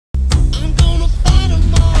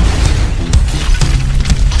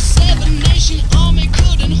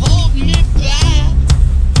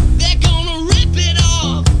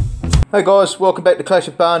Hey guys, welcome back to Clash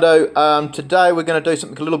of Barndo. Today we're going to do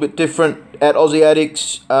something a little bit different at Aussie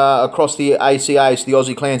Addicts across the ACA, so the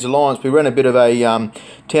Aussie Clans Alliance. We ran a bit of a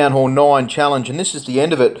Town Hall 9 challenge, and this is the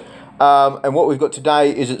end of it. And what we've got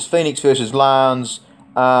today is it's Phoenix versus Lance.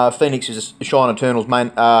 Phoenix is Shine Eternal's main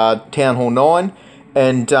Town Hall 9,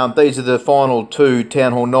 and these are the final two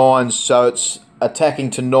Town Hall 9s, so it's attacking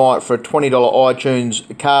tonight for a $20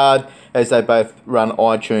 iTunes card, as they both run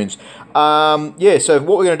iTunes. Yeah, so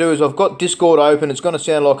what we're going to do is I've got Discord open. It's going to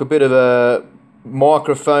sound like a bit of a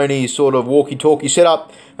microphony sort of walkie-talkie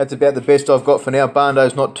setup. That's about the best I've got for now.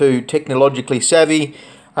 Barndo's not too technologically savvy.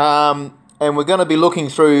 And we're going to be looking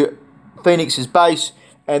through Phoenix's base,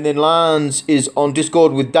 and then Lance is on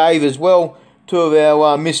Discord with Dave as well, two of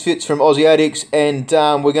our misfits from Aussie Addicts, and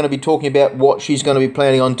we're going to be talking about what she's going to be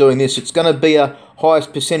planning on doing this. It's going to be a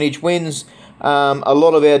highest percentage wins. A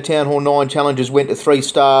lot of our Town Hall 9 challenges went to 3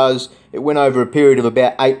 stars. It went over a period of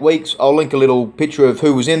about 8 weeks. I'll link a little picture of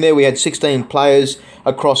who was in there. We had 16 players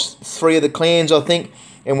across 3 of the clans, I think,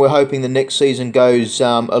 and we're hoping the next season goes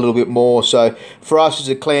a little bit more. So for us as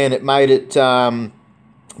a clan, it made it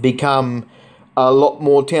become a lot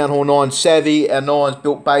more Town Hall 9 savvy. Our 9s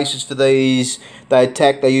built bases for these. They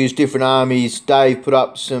attacked, they used different armies. Dave put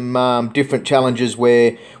up some different challenges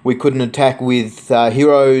where we couldn't attack with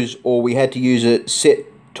heroes, or we had to use a set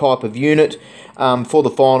type of unit. For the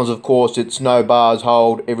finals, of course, it's no bars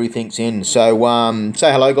hold, everything's in. So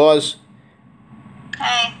say hello, guys.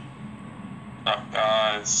 Hey. What's up,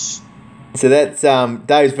 guys? So that's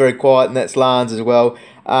Dave's very quiet, and that's Lance as well.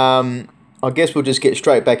 I guess we'll just get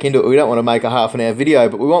straight back into it. We don't want to make a half an hour video,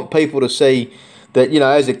 but we want people to see that, you know,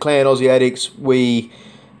 as a clan, Aussie Addicts, we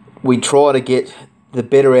try to get the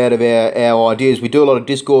better out of our ideas. We do a lot of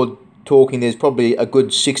Discord talking. There's probably a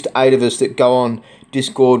good 6 to 8 of us that go on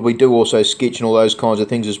Discord. We do also sketch and all those kinds of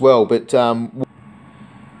things as well. But I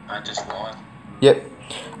just lied. Yep.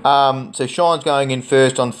 So Shine's going in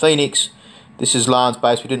first on Phoenix. This is Lance's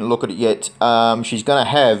base. We didn't look at it yet. She's going to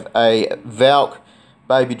have a Valk,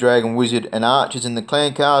 Baby Dragon, Wizard, and Archers in the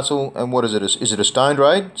clan castle. And what is it? Is it a stoned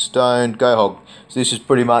raid? Stoned Go Hog. So this is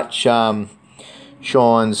pretty much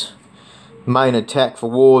Shine's main attack for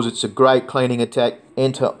wars. It's a great cleaning attack.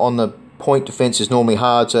 Enter on the point defense is normally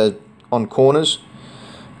hard, so on corners.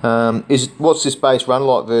 What's this base run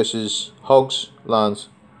like versus Hogs, Lance?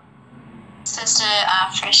 It's just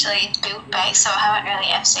a freshly built base, so I haven't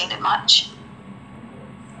really ever seen it much.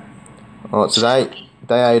 Alright, so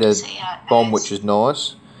they ate a bomb, which is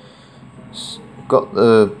nice. Got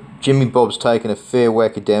the Jimmy Bob's taken a fair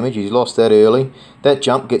whack of damage. He's lost that early. That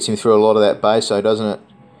jump gets him through a lot of that base, though, doesn't it?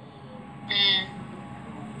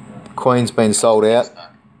 Queen's been sold out.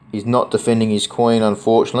 He's not defending his queen,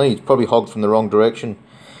 unfortunately. He's probably hogged from the wrong direction.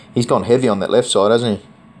 He's gone heavy on that left side, hasn't he?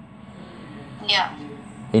 Yeah.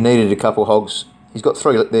 He needed a couple hogs. He's got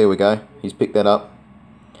 3. There we go. He's picked that up.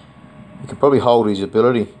 He could probably hold his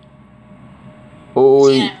ability.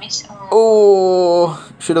 Oh,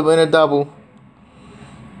 should have been a double.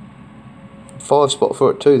 5 spot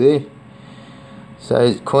for it too there.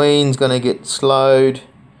 So Queen's going to get slowed.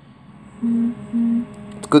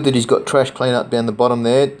 It's good that he's got trash cleanup down the bottom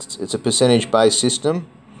there. It's a percentage based system.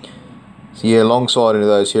 So yeah, long side into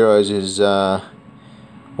those heroes is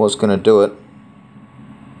what's going to do it.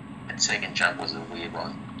 That second jump was a weird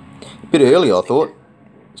one. A bit early, I thought.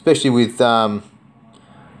 Especially with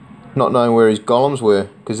not knowing where his golems were,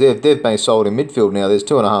 because they've been sold in midfield now. There's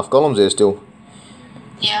 2.5 golems there still.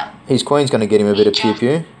 Yeah. His queen's going to get him a bit of pew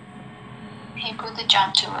pew. He put the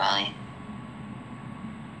jump too early.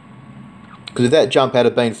 Because if that jump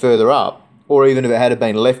had been further up, or even if it had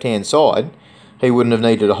been left hand side, he wouldn't have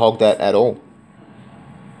needed to hog that at all.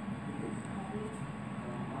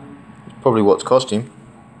 Probably what's cost him.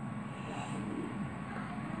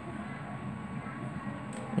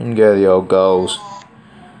 And go the old goals.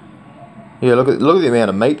 Yeah, look at the amount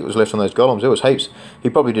of meat that was left on those golems. There was heaps. He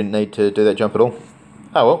probably didn't need to do that jump at all.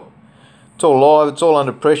 Oh well. It's all live. It's all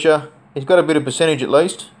under pressure. He's got a bit of percentage at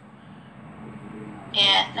least.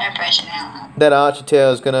 Yeah, no pressure now. That Archer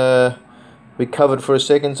Tower is going to be covered for a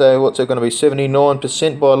second. So what's it going to be?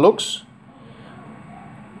 79% by looks.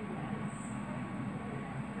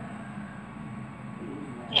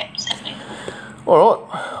 Yep, 70. Alright,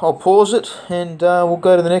 I'll pause it and we'll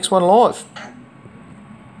go to the next one live.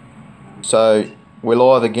 So, we're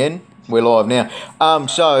live again. We're live now.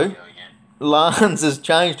 So, Lance has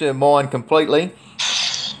changed her mind completely.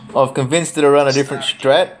 I've convinced her to run a different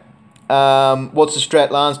strat. What's the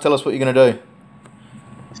strat, Lance? Tell us what you're going to do.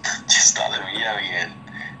 Just start the video again.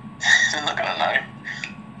 I'm not going to know.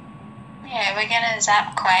 Yeah, we're going to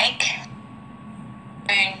zap Quake.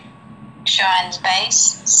 Moon Shrines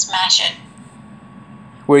base, smash it.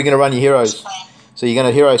 Where are you going to run your heroes? Plan. So you're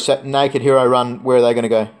going to naked hero run. Where are they going to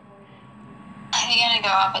go? Are you going to go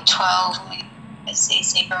up at 12 and we get a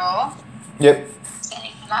CC brawl? Yep.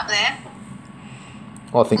 Setting them up there.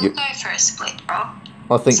 I think We'll go for a split brawl.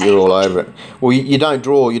 I think you're all over it. Well, you don't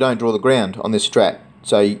draw the ground on this strat.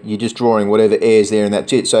 So you're just drawing whatever air's there and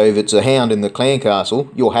that's it. So if it's a hound in the clan castle,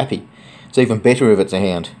 you're happy. It's even better if it's a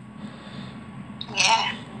hound.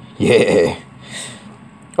 Yeah. Yeah.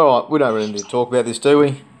 All right, we don't really need to talk about this, do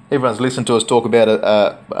we? Everyone's listened to us talk about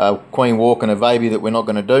a queen walk and a baby that we're not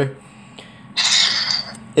going to do.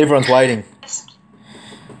 Everyone's waiting.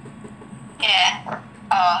 Yeah.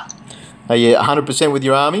 Are you 100% with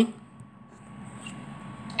your army?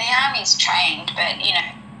 The army's trained, but, you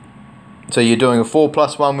know. So you're doing a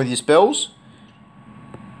 4+1 with your spells?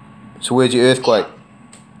 So where's your earthquake?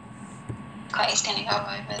 Quake's going to go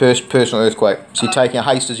over. Personal earthquake. So you're taking a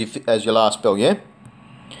haste as your last spell, yeah?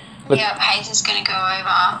 Yep, haste is going to go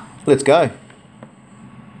over Let's go.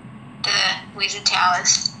 the wizard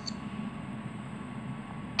towers.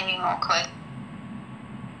 Maybe more quick.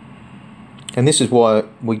 And this is why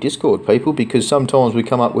we Discord people, because sometimes we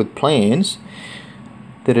come up with plans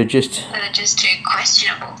that are just... They're just too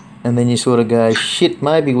questionable. And then you sort of go, shit,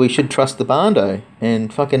 maybe we should trust the Bando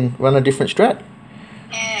and fucking run a different strat.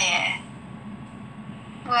 Yeah.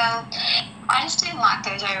 Well, I just didn't like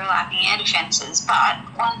those overlapping air defences, but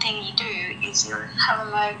one thing you do is you have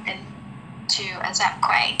them open to a zap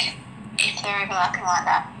quake if they're overlapping like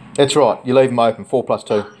that. That's right, you leave them open,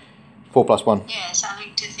 4+2, 4+1. Yeah,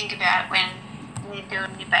 something to think about when you're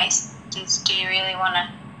building your base is, do you really want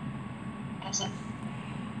to...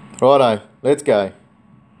 Righto, let's go.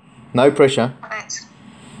 No pressure.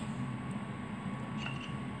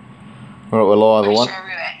 Alright, we're live.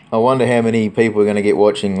 I wonder how many people are going to get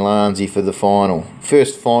watching Lansey for the final.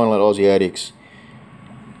 First final at Asiatics.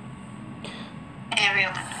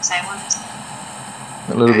 Everyone say once.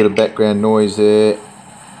 A little bit of background noise there.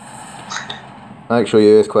 Make sure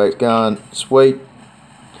your earthquake's going. Sweet.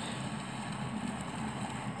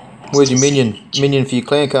 Where's your minion? Minion for your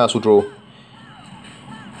clan castle draw.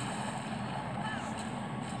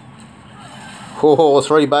 Oh,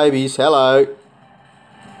 3 babies. Hello.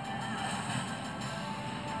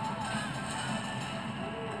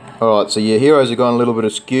 Alright, so your heroes have gone a little bit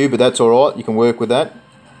askew, but that's alright. You can work with that.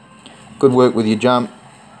 Good work with your jump.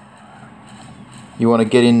 You want to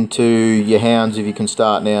get into your hounds if you can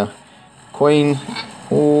start now. Queen.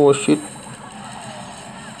 Oh, shit.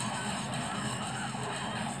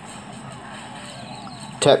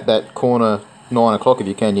 Tap that corner 9 o'clock if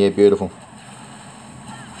you can. Yeah, beautiful.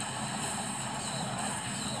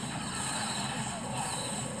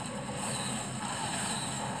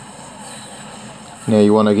 Now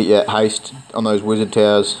you want to get your haste on those wizard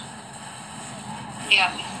towers.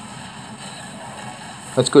 Yeah.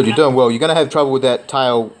 That's good, you're doing well. You're going to have trouble with that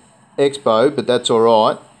tail expo, but that's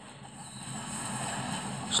alright.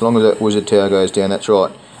 As long as that wizard tower goes down, that's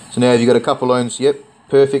right. So now you've got a couple loans, yep,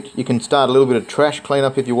 perfect. You can start a little bit of trash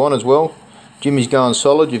cleanup if you want as well. Jimmy's going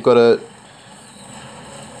solid, you've got a...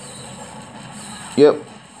 Yep.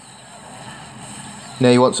 Now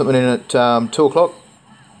you want something in at 2 o'clock?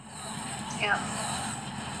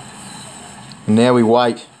 And now we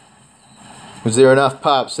wait. Was there enough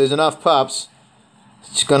pups? There's enough pups.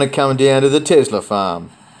 It's going to come down to the Tesla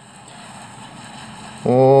farm.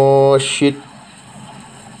 Oh, shit.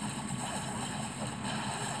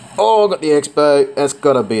 Oh, I got the expo. That's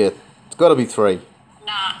got to be it. It's got to be 3.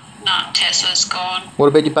 Nah, Tesla's gone. What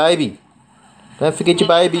about your baby? Don't forget your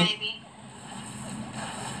baby.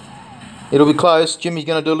 It'll be close. Jimmy's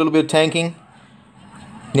going to do a little bit of tanking.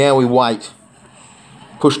 Now we wait.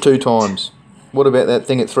 Push 2 times. What about that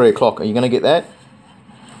thing at 3 o'clock? Are you going to get that?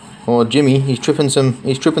 Oh, Jimmy, he's tripping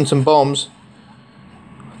some bombs.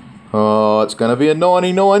 Oh, it's going to be a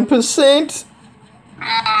 99%.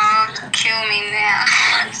 Oh, kill me now.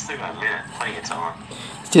 Still got a minute, plenty of time.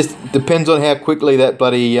 It just depends on how quickly that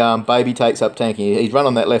bloody baby takes up tanking. He's run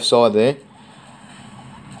on that left side there.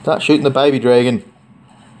 Start shooting the baby dragon.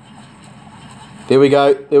 There we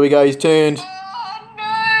go. There we go. He's turned. Oh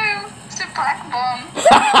no! It's a black bomb.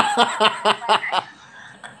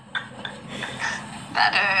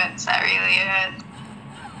 That hurts. That really hurts.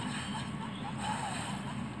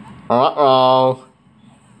 Uh-oh.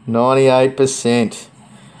 98%.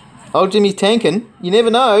 Oh, Jimmy's tanking. You never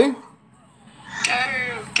know.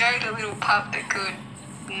 Go the little pup that could.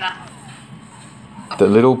 Nah. The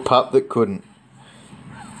little pup that couldn't.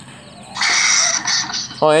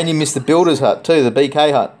 Oh, and you missed the builder's hut too, the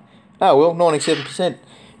BK hut. Oh, well, 97%.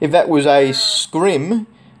 If that was a scrim,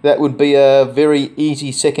 that would be a very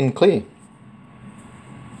easy second clear.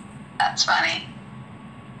 That's funny.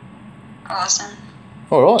 Awesome.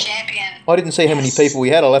 All right. Champion. I didn't see how many people we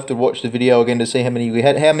had. I'll have to watch the video again to see how many we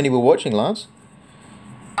had. How many were watching, Lance?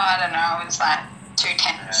 I don't know. It was like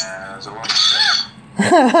 210s. It was a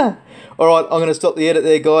lot. All right, I'm going to stop the edit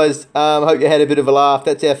there, guys. Hope you had a bit of a laugh.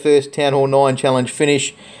 That's our first Town Hall 9 challenge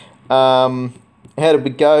finish. How did we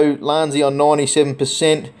go? Lansey on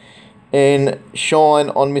 97%. And Shine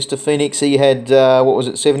on Mr. Phoenix, he had, what was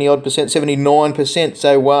it, 70-odd percent, 79%.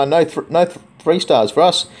 So no 3 stars for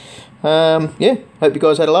us. Yeah, hope you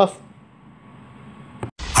guys had a laugh.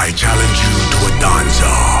 I challenge you to a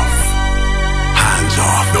dance-off. Hands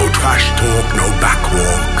off, no trash talk, no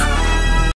backwalk.